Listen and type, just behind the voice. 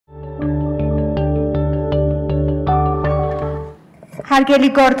Հարգելի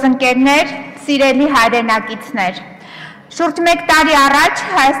գործընկերներ, սիրելի հայրենակիցներ, շուրջ 1 տարի առաջ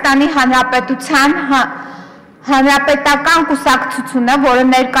Հայաստանի Հանրապետության Հանրապետական կուսակցությունը, որը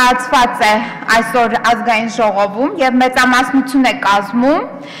ներկայացված է այսօր Ազգային ժողովում և մեծամասնություն է կազմում,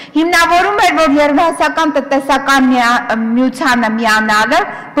 հիմնավորում էր, որ Երևանական տնտեսական միությանը միանալը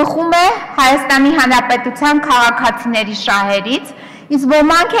բխում է Հայաստանի Հանրապետության քաղաքացիների շահերից, իսկ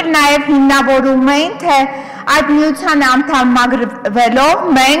ոմանք էլ նաև հիմնավորում էին, թե այդ միությանը անդամագրվելով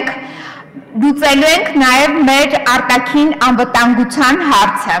մենք լուծելու ենք նաև մեր արտաքին անվտանգության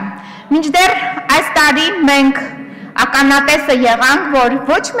հարցը։ Մինչդեռ այս տարի մենք ականատեսը եղանք, որ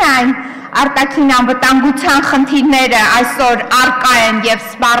ոչ միայն արտաքին անվտանգության խնդիրները այսօր առկա են և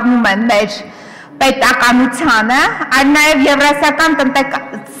սպառնում են մեր պետականությանը, այլ նաև Եվրասիական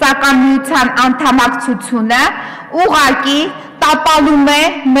տնտեսական միության անդամակցությունը ուղղակի տապալում է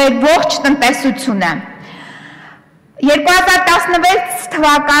մեր ողջ տնտեսությունը։ 2016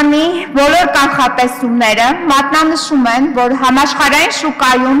 թվականի բոլոր կանխատեսումները մատնանշում են, որ համաշխարհային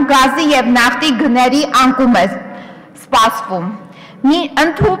շուկայում գազի և նավթի գների անկում է սպասվում։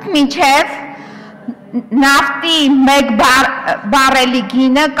 Ընդհուպ մինչև նավթի 1 բարելի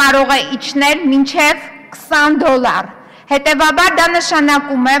գինը կարող է իջնել մինչև $20։ Հետևաբար դա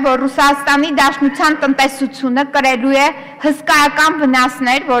նշանակում է, որ Ռուսաստանի Դաշնության տնտեսությունը կրելու է հսկայական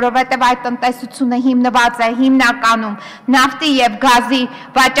վնասներ, որովհետև այդ տնտեսությունը հիմնված է հիմնականում նավթի և գազի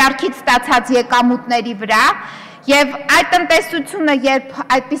վաճառքից ստացած եկամուտների վրա, և այդ տնտեսությունը, երբ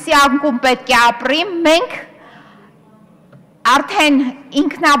այդպիսի անկում պետք է ապրի, մենք արդեն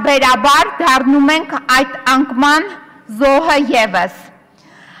ինքնաբերաբար դառնում ենք այդ անկման զոհը ևս։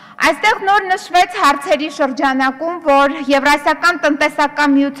 Այստեղ նոր նշվեց հարցերի շրջանակում, որ Եվրասիական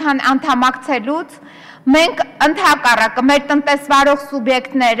տնտեսական միության անդամակցելուց մենք ընդհակառակը մեր տնտեսվարող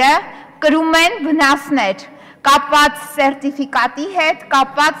սուբյեկտները կրում են վնասներ, կապված սերտիֆիկատի հետ,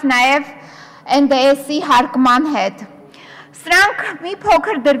 կապված նաև NDS-ի հարկման հետ։ Սրանք մի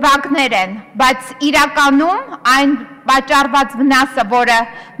փոքր դրվագներ են, բայց իրականում այն վաճառված վնասը, որը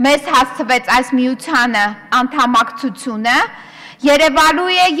մեզ հասցվեց այս միությանը անդամակցությունը, երևալու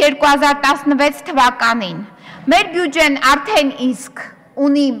է 2016 թվականին։ Մեր բյուջեն արդեն իսկ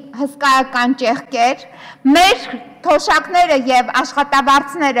ունի հսկայական ճեղքեր, մեր թոշակները և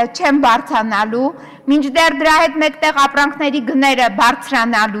աշխատավարձները չեն բարձրանալու, մինչդեռ դրա հետ մեկտեղ ապրանքների գները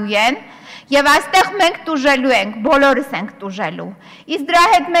բարձրանալու են, և այստեղ մենք տուժելու ենք, բոլորս ենք տուժելու։ Իսկ դրա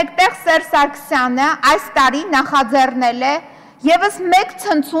հետ մեկտեղ Սերժ Սարգսյանը այս տարի նախաձեռնել է ևս մեկ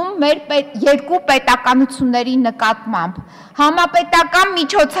ցնցում մեր երկու պետականությունների նկատմամբ։ Համապետական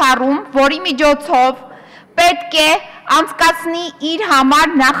միջոցառում, որի միջոցով պետք է անցկացնի իր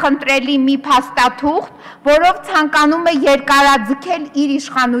համար նախընտրելի մի փաստաթուղթ, որով ցանկանում է երկարաձգել իր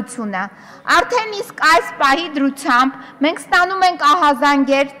իշխանությունը։ Արդեն իսկ այս պահի դրությամբ մենք ստանում ենք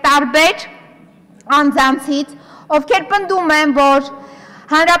ահազանգեր տարբեր անձանցից, ովքեր պնդում են, որ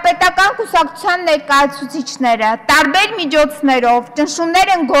Հանրապետական կուսակցության ներկայացուցիչները տարբեր միջոցներով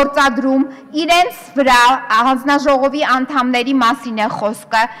ճնշումներ են գործադրում իրենց վրա, հանձնաժողովի անդամների մասին է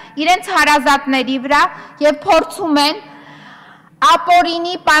խոսքը, իրենց հարազատների վրա և փորձում են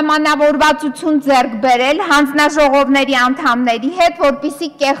ապօրինի պայմանավորվածություն ձեռք բերել հանձնաժողովների անդամների հետ,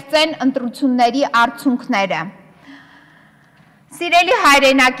 որպեսզի կեղծեն ընտրությունների արդյունքները։ Սիրելի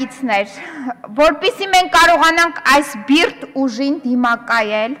հայրենակիցներ, որպեսզի մենք կարողանանք այս բիրտ ուժին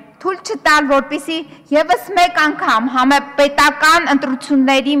դիմակայել, թույլ չտալ, որպեսզի ևս մեկ անգամ համապետական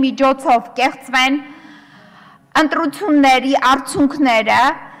ընտրությունների միջոցով կեղծվեն ընտրությունների արդյունքները,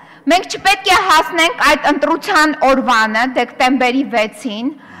 մենք չպետք է հասնենք այդ ընտրության օրվանը, դեկտեմբերի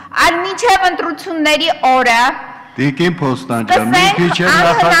 6-ին, այլ մինչև ընտրությունների օրը Տիկին Փոստանջյան, մի քիչ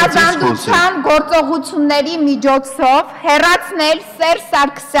անհնազանդության գործողությունների միջոցով հեռացնել Սերժ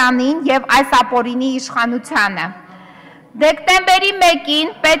Սարգսյանին և այս ապօրինի իշխանությանը։ Դեկտեմբերի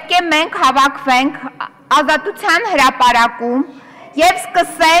 1-ին պետք է մենք հավաքվենք Ազատության հրապարակում և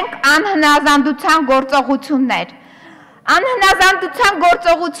սկսենք անհնազանդության գործողություններ։ Անհնազանդության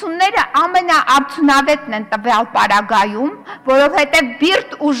գործողությունները ամենաարդյունավետն են տվյալ պարագայում, որովհետև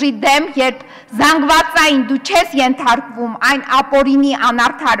բիրտ ուժի դեմ, երբ զանգվածային դու չես ենթարկվում այն ապօրինի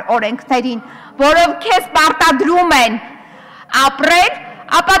անարդար օրենքներին, որով քեզ պարտադրում են ապրել,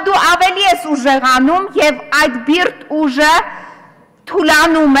 ապա դու ավելի ես ուժեղանում և այդ բիրտ ուժը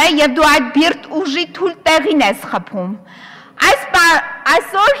թուլանում է և դու այդ բիրտ ուժի թույլ տեղին ես խփում։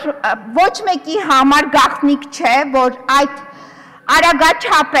 Այսօր ոչ մեկի համար գաղտնիք չէ, որ այդ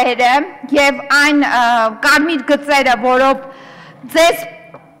արագաչափերը և այն կարմիր գծերը, որով ձեզ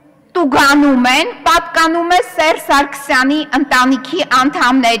տուգանում են, պատկանում է Սերժ Սարգսյանի ընտանիքի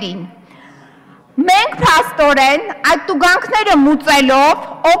անդամներին։ Մենք փաստորեն այդ տուգանքները մուծելով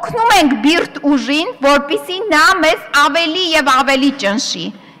օգնում ենք բիրտ ուժին, որպեսզի նա մեզ ավելի եւ ավելի ճնշի,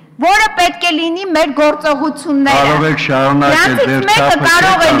 որը պետք է լինի մեր գործողությունները։ Կարող եք շարունակել ձեր չափը,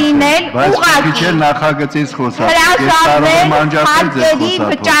 կարող է լինել ուղղակի նախագծից խոսալ, հրաժարվել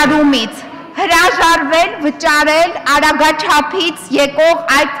վճարումից, հրաժարվել վճարել արագաչափից եկող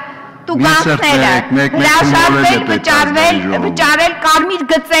այդ տուգանքները, հրաժարվել վճարել կարմիր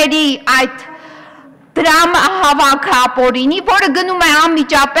գծերի այդ դրամ հավաքը ապօրինի, որը գնում է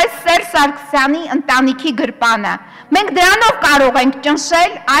անմիջապես Սերժ Սարգսյանի ընտանիքի գրպանը։ Մենք դրանով կարող ենք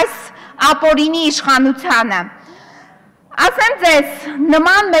ճնշել այս ապօրինի իշխանությանը։ Ասեմ ձեզ,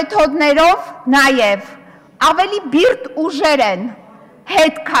 նման մեթոդներով նաև ավելի բիրտ ուժեր են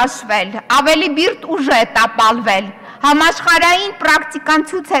հետ քաշվել, ավելի բիրտ ուժ է տապալվել։ Համաշխարհային պրակտիկան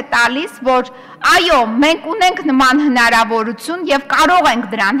ցույց է տալիս, որ այո, մենք ունենք նման հնարավորություն եւ կարող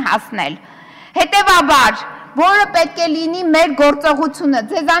ենք դրան հասնել։ Հետևաբար, որը պետք է լինի մեր գործողությունը,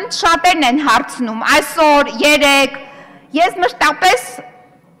 ձեզանից շատերն են հարցնում, այսօր, երեկ, ես մշտապես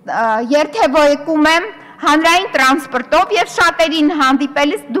երթևեկում եմ հանրային տրանսպորտով եւ շատերին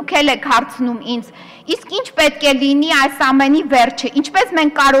հանդիպելիս դուք եք հարցնում ինձ, իսկ ինչ պետք է լինի այս ամենի վերջը, ինչպես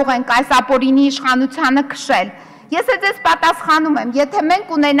մենք կարող ենք այս ապօրինի իշխանությանը քշել։ Ես ձեզ պատասխանում եմ, եթե մենք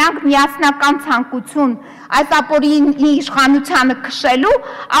ունենանք միասնական ցանկություն այս ապօրինի իշխանությանը քշելու,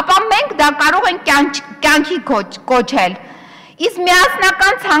 ապա մենք դա կարող ենք կյանքի կոչել։ Իսկ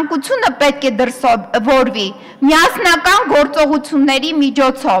միասնական ցանկությունը պետք է դրսևորվի միասնական գործողությունների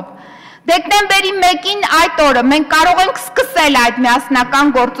միջոցով։ Դեկտեմբերի 1-ին այդ օրը մենք կարող ենք սկսել այդ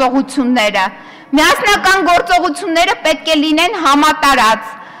միասնական գործողությունները։ Միասնական գործողությունները պետք է լինեն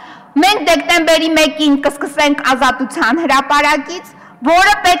համատարած։ Մենք դեկտեմբերի 1-ին կսկսենք Ազատության հրապարակից,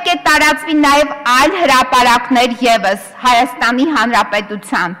 որը պետք է տարածվի նաև այլ հրապարակներ ևս Հայաստանի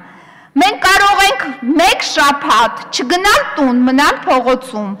Հանրապետության։ Մենք կարող ենք մեկ շաբաթ չգնալ տուն, մնալ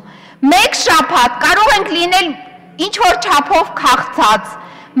փողոցում։ Մեկ շաբաթ կարող ենք լինել ինչ-որ չափով քաղցած։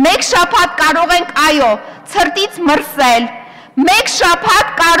 Մեկ շաբաթ կարող ենք, այո, ցրտից մրսել։ Մեկ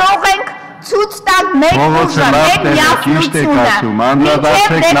շաբաթ կարող ենք ցույց տալ մեր ուժը, մեր միասնությունը, մինչև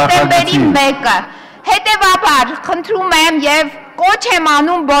դեկտեմբերի 1-ը։ Հետևաբար, խնդրում եմ եւ կոչ եմ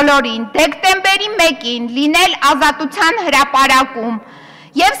անում բոլորին, դեկտեմբերի 1-ին լինել Ազատության հրապարակում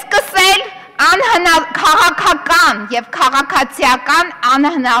եւ սկսել քաղաքական եւ քաղաքացիական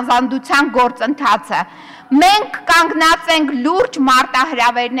անհնազանդության գործընթացը։ Մենք կանգնած ենք լուրջ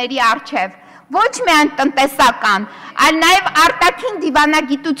մարտահրավերների առջև, ոչ միայն տնտեսական, այլ նաև արտաքին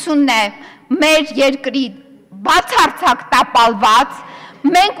դիվանագիտությունն է մեր երկրի բացարձակ տապալված,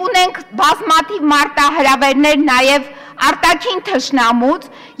 մենք ունենք բազմաթիվ մարտահրավերներ նաև արտաքին թշնամուց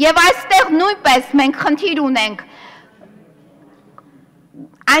եւ այստեղ նույնպես մենք խնդիր ունենք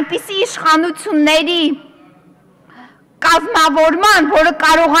այնպիսի իշխանությունների կազմավորման, որը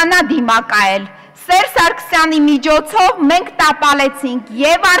կարողանա դիմակայել։ Սերժ Սարգսյանի միջոցով մենք տապալեցինք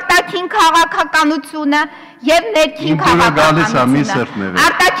եւ արտաքին քաղաքականությունը եւ ներքին քաղաքականությունը։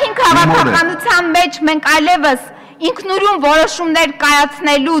 Արտաքին քաղաքականության մեջ մենք այլևս ինքնուրույն որոշումներ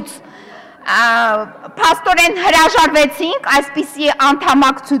կայացնելուց փաստորեն հրաժարվեցինք այսպիսի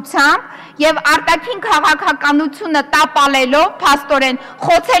անդամակցությամբ եւ արտաքին քաղաքականությունը տապալելով փաստորեն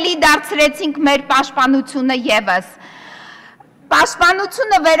խոցելի դարձրեցինք մեր պաշտպանությունը եւս։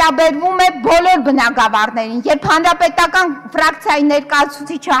 Պաշտպանությունը վերաբերվում է բոլոր բնակավարներին, երբ հանրապետական ֆրակցիայի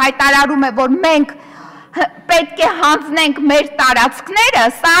ներկայացուցիչը հայտարարում է, որ մենք պետք է հանձնենք մեր տարածքները,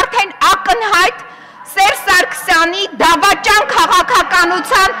 սա արդեն ակնհայտ Սերժ Սարգսյանի դավաճան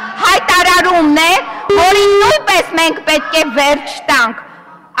քաղաքականության հայտարարումն է, որին նույնպես մենք պետք է վերջ տանք։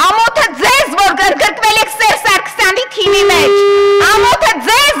 Ամոթը ձեզ, որ գրգռվել եք Սերժ Սարգսյանի թիմի մեջ, ամոթը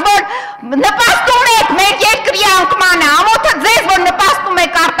ձեզ, որ նպաստում եք մեր երկրի անկմանը, ամոթը ձեզ, որ նպաստում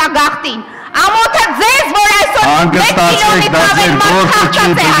եք արտագաղթին, ամոթը ձեզ, որ այսօր մեկ կիլոմի հավելման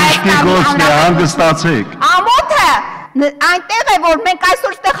քաղաք է Հայաստանի հանգստացեք։ Ամոթը այնտեղ է, որ մենք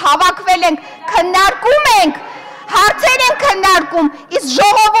այսօր ստեղ հավաքվել ենք, քննարկում ենք, հարցեր են քննարկում, իսկ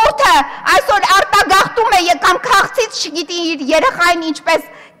ժողովուրդը այսօր արտագաղթում է կամ քաղցից չգիտի իր երեխային ինչպես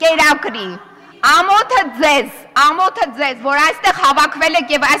կերակրի։ Ամոթը ձեզ, որ այստեղ հավաքվել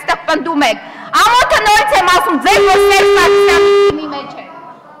եք եւ այստեղ պնդում եք։ Ամոթը նորից եմ ասում, ձեզ որ Սերժ Սարգսյանի թիմի մեջ եք։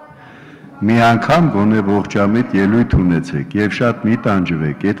 Մի անգամ գոնե ողջամիտ ելույթ ունեցեք եւ շատ մի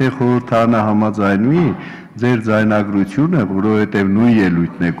տանջվեք։ Եթե խորհրդարանը համաձայնվի ձեր ձայնագրությունը, որովհետեւ նույն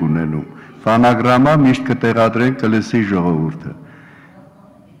ելույթն եք ունենում, ֆանագրամա միշտ կտեղադրեն կլսի ժողովուրդը։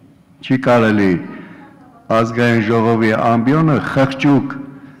 Չի կարելի ազգային ժողովի ամբիոնը խղճուկ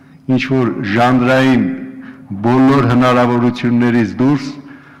ինչ-որ ժանրային բոլոր հնարավորություններից դուրս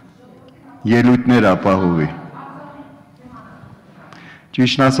ելույթներ ապահովի։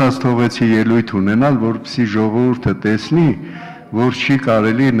 Ճիշտն ասած թողեցի ելույթ ունենալ, որպեսզի ժողովուրդը տեսնի, որ չի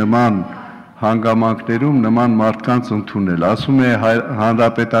կարելի նման հանգամանքներում նման մարդկանց ընդունել։ Ասում է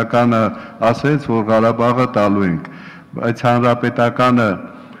հանրապետականը ասեց, որ Ղարաբաղը տալու ենք, բայց հանրապետականը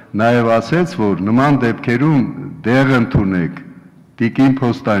նաև ասեց, որ նման դեպքերում դեղ ընդունեք, տիկին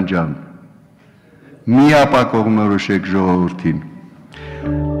Փոստանջյան, մի ապակողմնորոշեք ժողովրդին։